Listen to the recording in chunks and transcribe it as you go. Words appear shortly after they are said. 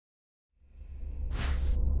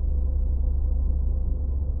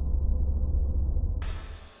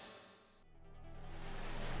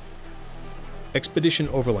Expedition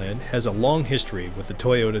Overland has a long history with the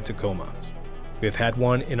Toyota Tacoma. We have had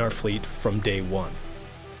one in our fleet from day one.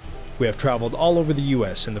 We have traveled all over the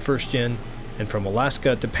US in the first gen and from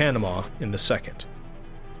Alaska to Panama in the second.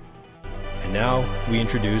 And now we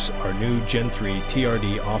introduce our new Gen 3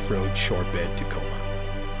 TRD off-road short bed Tacoma.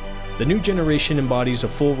 The new generation embodies a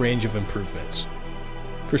full range of improvements.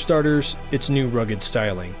 For starters, its new rugged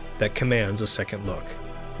styling that commands a second look,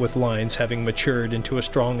 with lines having matured into a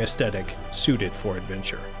strong aesthetic suited for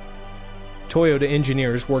adventure. Toyota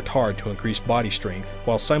engineers worked hard to increase body strength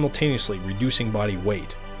while simultaneously reducing body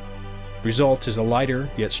weight. Result is a lighter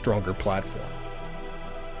yet stronger platform.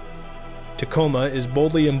 Tacoma is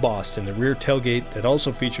boldly embossed in the rear tailgate that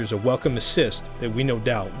also features a welcome assist that we no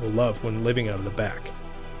doubt will love when living out of the back.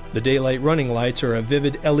 The daylight running lights are a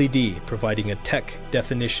vivid LED, providing a tech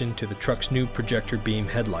definition to the truck's new projector beam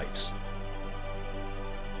headlights.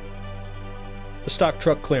 The stock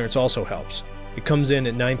truck clearance also helps. It comes in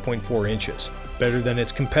at 9.4 inches, better than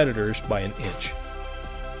its competitors by an inch.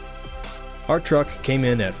 Our truck came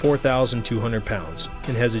in at 4,200 pounds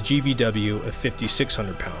and has a GVW of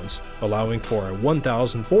 5,600 pounds, allowing for a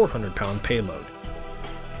 1,400 pound payload.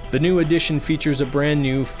 The new addition features a brand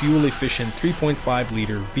new fuel-efficient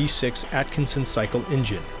 3.5-liter V6 Atkinson Cycle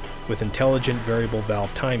engine with intelligent variable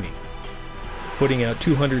valve timing, putting out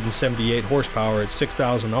 278 horsepower at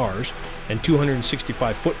 6,000 Rs and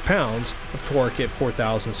 265 foot-pounds of torque at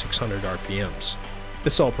 4,600 RPMs.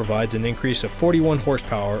 This all provides an increase of 41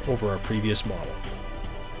 horsepower over our previous model.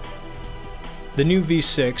 The new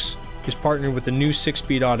V6 is partnered with a new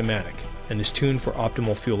 6-speed automatic and is tuned for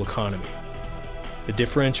optimal fuel economy. The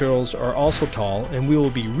differentials are also tall, and we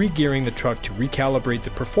will be re-gearing the truck to recalibrate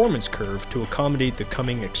the performance curve to accommodate the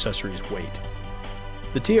coming accessories weight.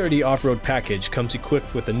 The TRD off-road package comes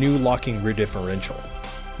equipped with a new locking rear differential,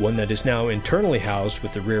 one that is now internally housed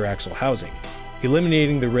with the rear axle housing,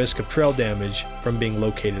 eliminating the risk of trail damage from being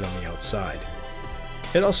located on the outside.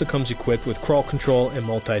 It also comes equipped with crawl control and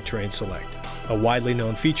multi-terrain select, a widely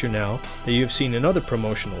known feature now that you have seen in other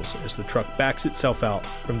promotionals as the truck backs itself out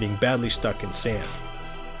from being badly stuck in sand.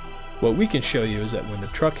 What we can show you is that when the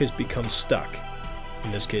truck has become stuck,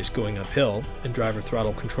 in this case going uphill, and driver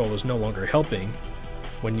throttle control is no longer helping,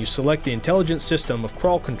 when you select the intelligent system of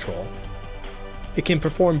crawl control, it can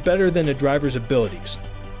perform better than a driver's abilities,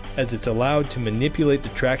 as it's allowed to manipulate the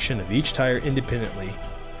traction of each tire independently,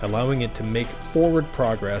 allowing it to make forward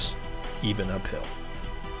progress even uphill.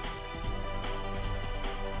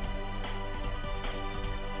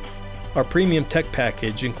 Our premium tech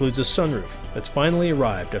package includes a sunroof that's finally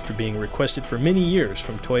arrived after being requested for many years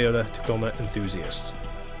from Toyota Tacoma enthusiasts.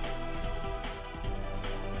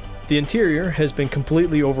 The interior has been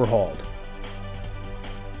completely overhauled.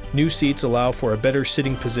 New seats allow for a better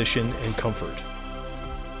sitting position and comfort.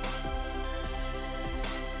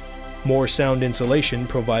 More sound insulation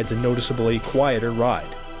provides a noticeably quieter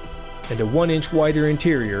ride, and a 1-inch wider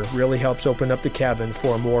interior really helps open up the cabin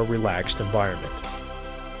for a more relaxed environment.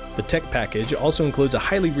 The tech package also includes a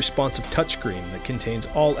highly responsive touchscreen that contains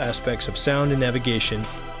all aspects of sound and navigation,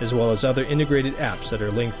 as well as other integrated apps that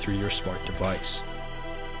are linked through your smart device.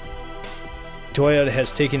 Toyota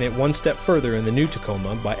has taken it one step further in the new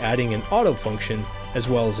Tacoma by adding an auto function as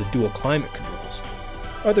well as a dual climate controls.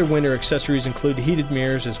 Other winter accessories include heated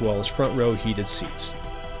mirrors as well as front row heated seats.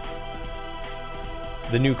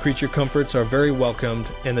 The new creature comforts are very welcomed,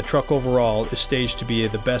 and the truck overall is staged to be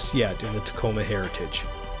the best yet in the Tacoma heritage.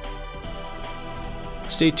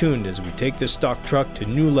 Stay tuned as we take this stock truck to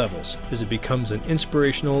new levels as it becomes an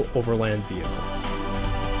inspirational overland vehicle.